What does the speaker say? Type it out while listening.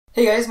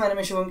Hey guys, my name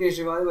is Shubham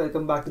Kejriwal.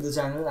 Welcome back to the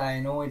channel. I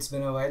know it's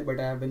been a while, but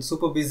I have been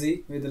super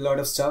busy with a lot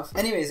of stuff.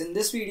 Anyways, in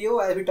this video,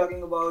 I'll be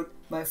talking about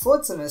my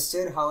fourth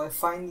semester, how I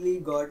finally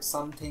got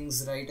some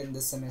things right in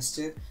this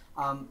semester.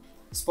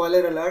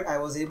 Spoiler alert, I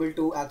was able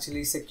to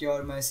actually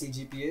secure my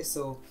CGPA.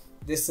 So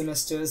this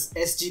semester's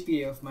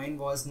SGPA of mine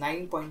was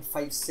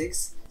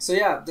 9.56. So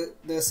yeah,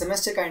 the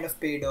semester kind of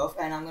paid off,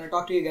 and I'm going to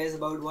talk to you guys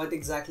about what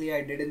exactly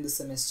I did in this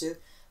semester,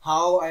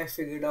 how I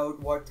figured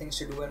out what things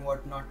to do and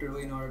what not to do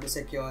in order to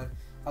secure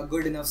a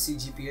good enough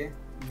CGPA,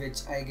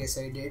 which I guess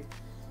I did.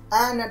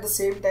 And at the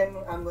same time,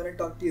 I'm going to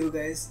talk to you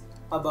guys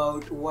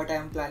about what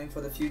I'm planning for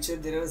the future.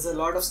 There is a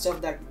lot of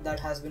stuff that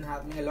has been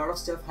happening, a lot of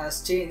stuff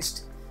has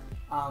changed,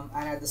 and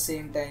at the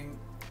same time,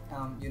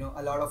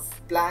 a lot of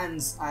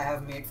plans I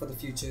have made for the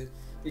future,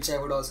 which I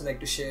would also like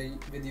to share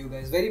with you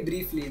guys very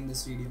briefly in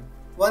this video.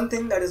 One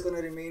thing that is going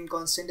to remain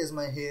constant is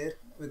my hair,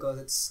 because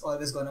it's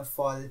always going to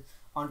fall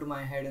onto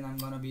my head and I'm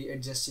going to be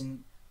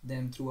adjusting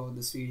them throughout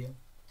this video.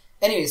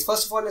 Anyways,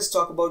 first of all, let's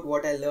talk about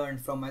what I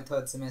learned from my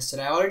third semester.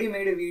 I already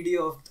made a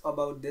video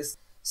about this.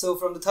 So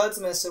from the third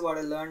semester, what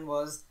I learned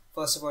was,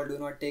 first of all, do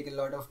not take a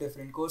lot of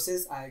different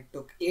courses. I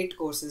took 8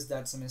 courses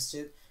that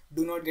semester.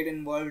 Do not get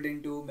involved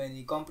into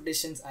many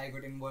competitions. I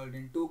got involved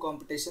in 2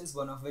 competitions,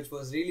 one of which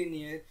was really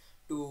near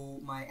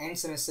to my end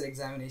semester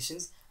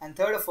examinations. And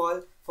third of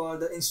all, for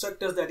the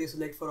instructors that you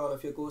select for all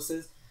of your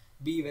courses,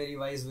 be very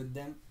wise with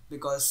them,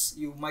 because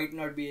you might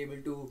not be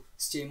able to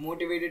stay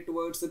motivated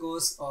towards the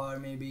course, or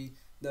maybe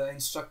the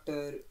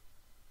instructor,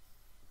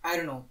 I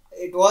don't know,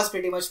 it was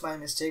pretty much my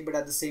mistake, but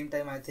at the same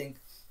time I think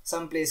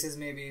some places,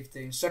 maybe if the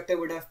instructor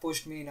would have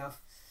pushed me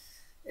enough,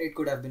 it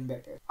could have been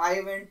better.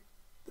 I went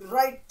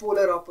right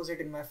polar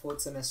opposite in my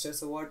fourth semester.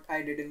 So what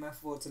I did in my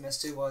fourth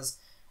semester was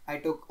I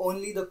took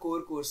only the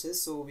core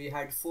courses. So we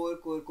had 4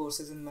 core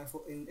courses in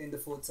the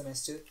fourth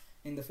semester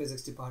in the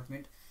physics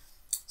department.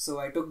 So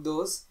I took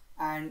those,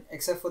 and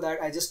except for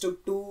that I just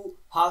took 2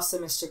 half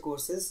semester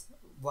courses,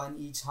 one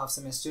each half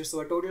semester, so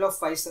a total of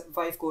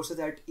 5 courses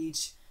at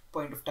each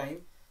point of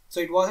time. So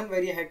it wasn't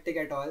very hectic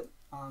at all.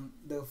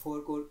 The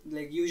 4 course,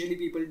 like usually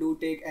people do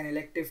take an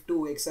elective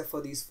 2 except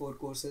for these 4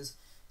 courses.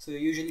 So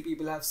usually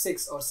people have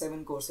 6 or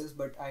 7 courses,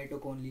 but I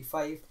took only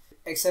 5.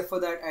 Except for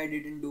that, I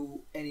didn't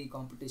do any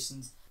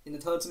competitions. In the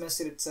third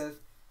semester itself,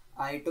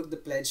 I took the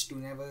pledge to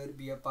never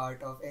be a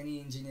part of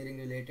any engineering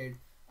related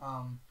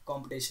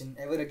competition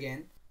ever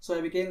again. So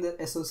I became the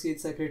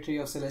Associate Secretary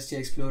of Celestia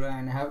Explorer,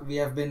 and we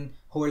have been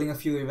holding a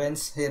few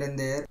events here and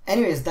there.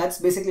 Anyways, that's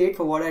basically it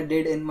for what I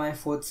did in my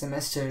fourth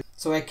semester.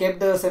 So I kept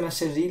the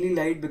semester really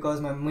light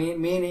because my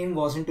main aim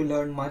wasn't to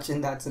learn much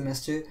in that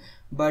semester,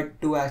 but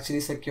to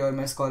actually secure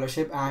my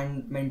scholarship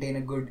and maintain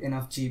a good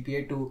enough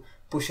GPA to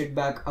push it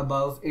back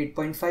above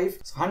 8.5.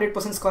 So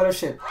 100%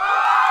 scholarship.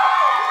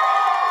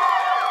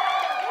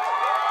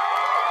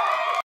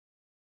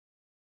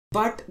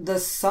 But the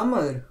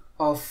summer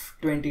of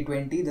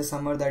 2020, the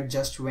summer that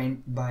just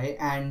went by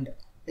and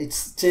it's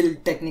still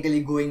technically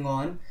going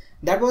on,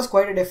 that was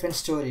quite a different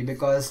story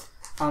because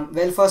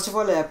well, first of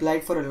all, I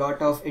applied for a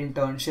lot of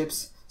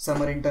internships,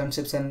 summer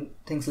internships and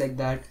things like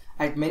that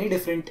at many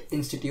different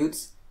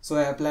institutes. So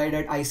I applied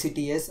at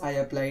ICTS, I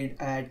applied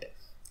at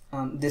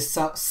this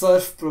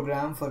surf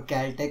program for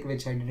Caltech,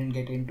 which I didn't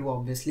get into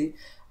obviously.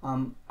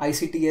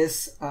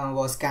 ICTS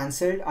was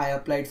cancelled. I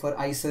applied for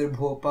ICER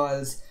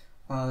Bhopal's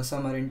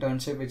summer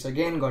internship, which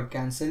again got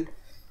cancelled.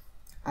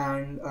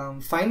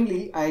 And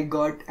finally I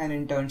got an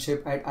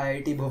internship at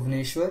IIT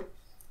Bhubaneswar.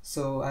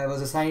 So I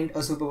was assigned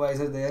a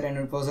supervisor there, and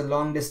it was a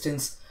long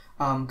distance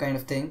kind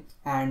of thing,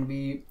 and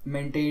we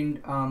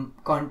maintained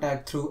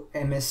contact through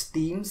MS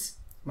Teams.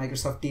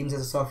 Microsoft Teams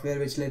is a software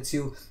which lets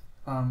you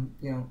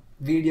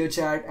video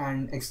chat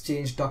and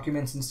exchange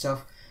documents and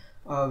stuff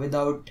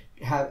without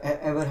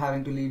ever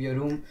having to leave your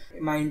room.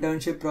 My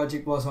internship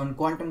project was on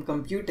quantum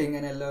computing,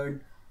 and I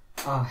learned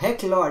a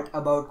heck lot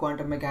about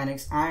quantum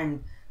mechanics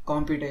and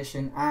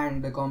computation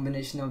and the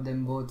combination of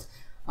them both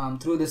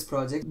through this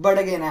project. But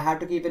again, I had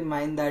to keep in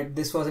mind that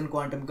this was in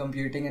quantum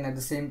computing, and at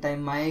the same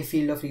time my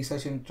field of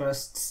research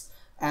interests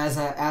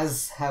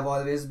as have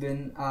always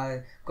been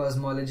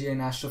cosmology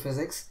and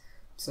astrophysics.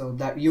 So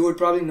that you would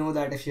probably know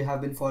that if you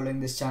have been following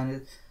this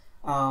channel.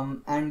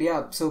 And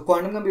yeah, so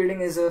quantum computing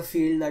is a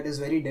field that is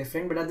very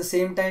different, but at the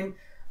same time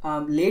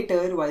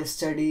later, while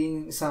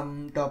studying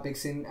some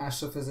topics in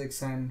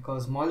astrophysics and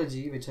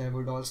cosmology, which I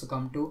would also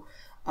come to,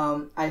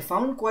 I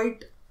found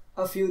quite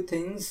a few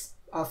things,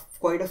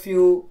 quite a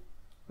few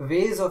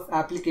ways of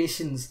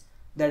applications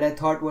that I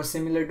thought were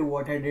similar to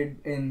what I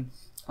did in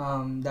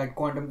that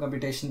quantum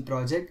computation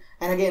project.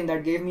 And again,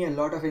 that gave me a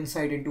lot of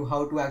insight into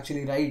how to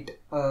actually write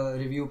a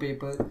review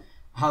paper,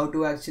 how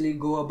to actually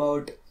go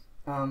about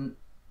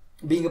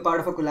being a part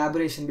of a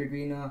collaboration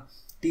between a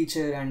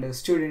teacher and a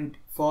student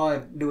for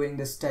doing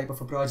this type of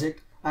a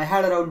project. I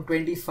had around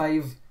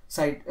 25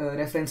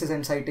 references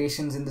and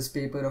citations in this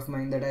paper of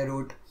mine that I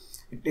wrote.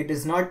 It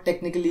is not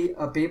technically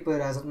a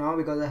paper as of now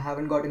because I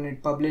haven't gotten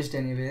it published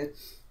anywhere.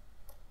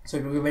 So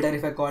it would be better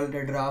if I call it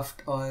a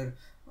draft or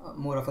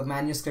more of a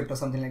manuscript or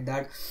something like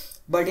that.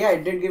 But yeah,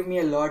 it did give me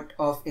a lot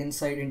of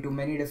insight into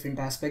many different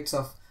aspects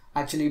of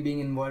actually being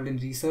involved in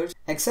research.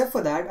 Except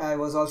for that, I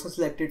was also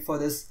selected for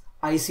this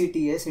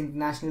ICTS,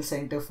 International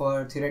Center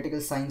for Theoretical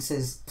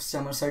Sciences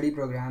summer study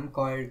program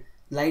called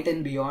Light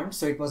and Beyond.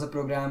 So it was a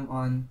program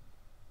on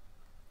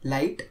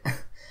light.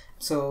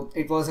 So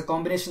it was a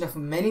combination of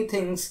many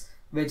things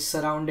which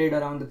surrounded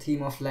around the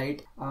theme of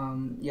light.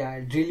 Yeah,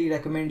 I'd really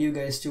recommend you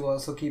guys to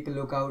also keep a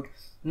lookout,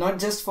 not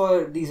just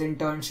for these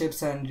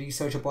internships and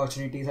research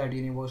opportunities at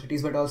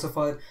universities, but also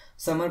for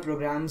summer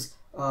programs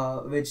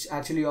which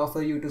actually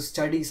offer you to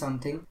study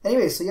something.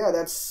 Anyway, so yeah,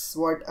 that's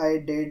what I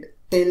did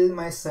till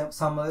my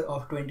summer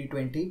of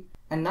 2020.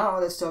 And now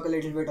let's talk a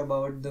little bit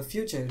about the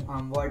future,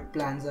 what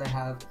plans I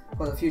have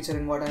for the future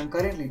and what I'm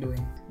currently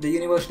doing. The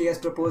university has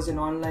proposed an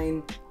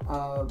online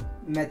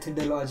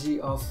methodology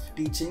of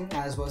teaching,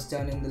 as was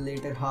done in the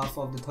later half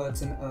of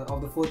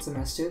the fourth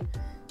semester.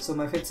 So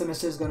my fifth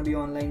semester is going to be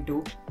online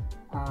too.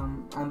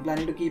 I'm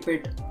planning to keep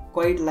it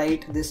quite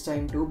light this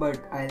time too,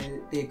 but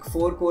I'll take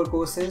 4 core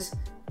courses,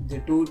 the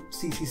 2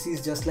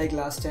 CCCs just like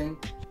last time,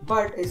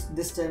 but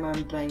this time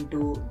I'm trying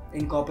to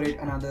incorporate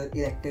another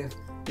elective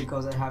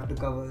because I have to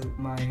cover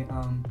my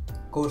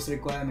course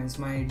requirements,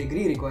 my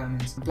degree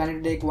requirements. I'm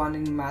planning to take 1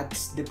 in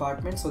maths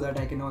department so that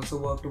I can also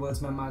work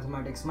towards my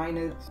mathematics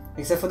minor.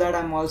 Except for that,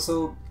 I'm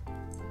also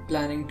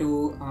planning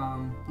to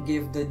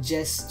give the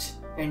GEST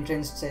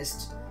entrance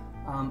test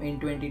in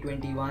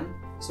 2021.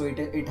 So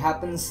it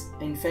happens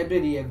in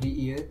February every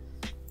year,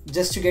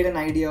 just to get an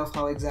idea of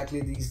how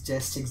exactly these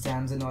GEST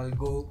exams and all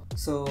go.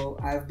 So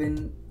I've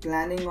been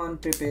planning on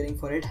preparing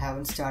for it,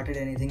 haven't started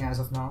anything as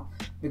of now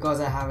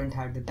because I haven't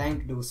had the time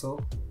to do so.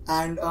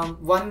 And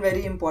one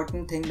very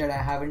important thing that I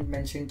haven't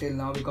mentioned till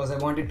now because I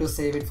wanted to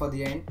save it for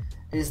the end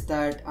is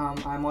that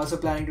I'm also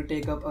planning to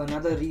take up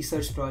another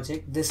research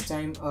project, this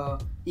time a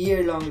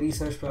year-long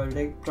research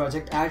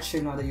project at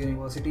Shiv Nadar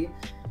University.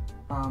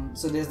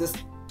 So there's this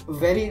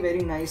very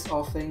nice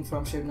offering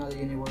from Shiv Nadar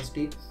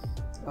University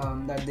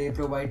that they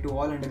provide to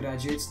all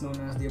undergraduates, known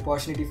as the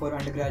opportunity for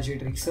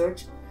undergraduate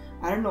research.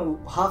 I don't know,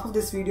 half of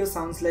this video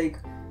sounds like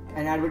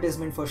an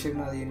advertisement for Shiv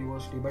Nadar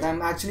University, but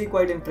I'm actually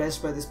quite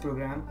impressed by this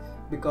program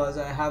because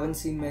I haven't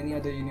seen many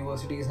other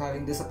universities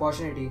having this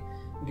opportunity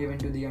given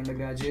to the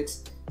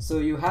undergraduates. So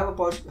you have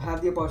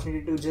the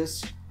opportunity to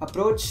just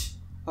approach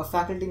a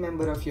faculty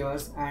member of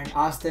yours and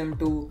ask them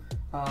to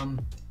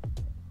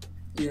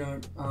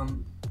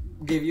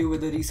give you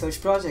with a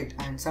research project,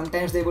 and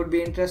sometimes they would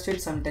be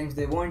interested, sometimes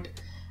they won't,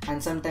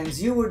 and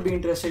sometimes you would be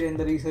interested in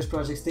the research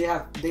projects they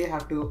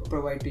have to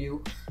provide to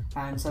you,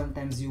 and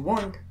sometimes you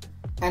won't.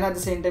 And at the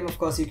same time, of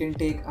course, you can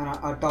take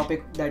a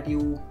topic that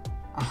you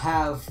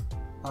have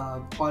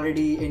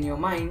already in your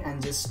mind and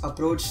just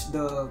approach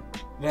the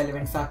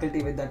relevant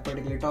faculty with that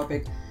particular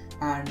topic,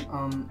 and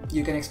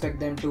you can expect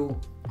them to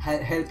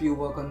help you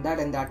work on that,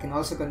 and that can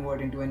also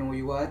convert into an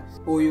OUR.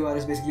 OUR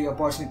is basically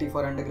Opportunity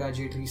for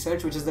Undergraduate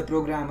Research, which is the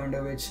program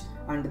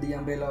under the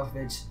umbrella of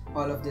which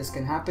all of this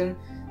can happen.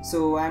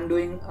 So I'm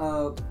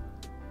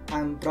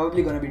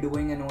probably going to be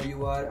doing an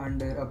OUR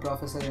under a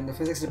professor in the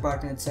physics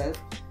department itself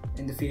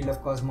in the field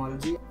of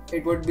cosmology.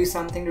 It would be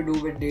something to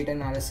do with data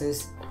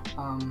analysis,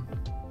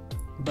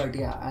 but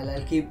yeah,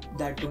 I'll keep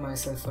that to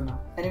myself for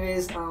now.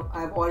 Anyways,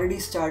 I've already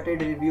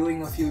started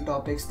reviewing a few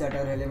topics that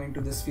are relevant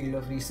to this field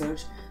of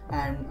research,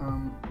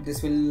 and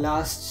this will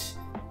last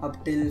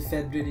up till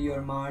February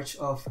or March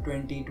of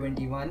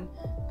 2021.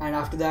 And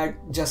after that,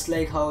 just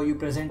like how you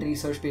present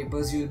research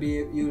papers, you'll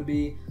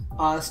be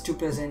asked to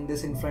present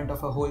this in front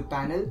of a whole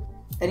panel.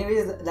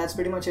 Anyways, that's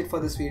pretty much it for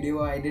this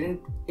video. I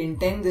didn't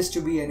intend this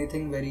to be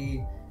anything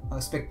very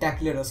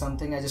spectacular or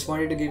something. I just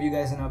wanted to give you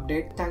guys an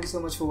update. Thank you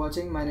so much for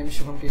watching. My name is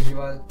Shubham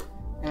Kejriwal,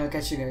 and I'll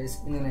catch you guys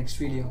in the next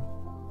video,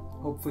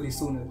 hopefully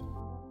sooner.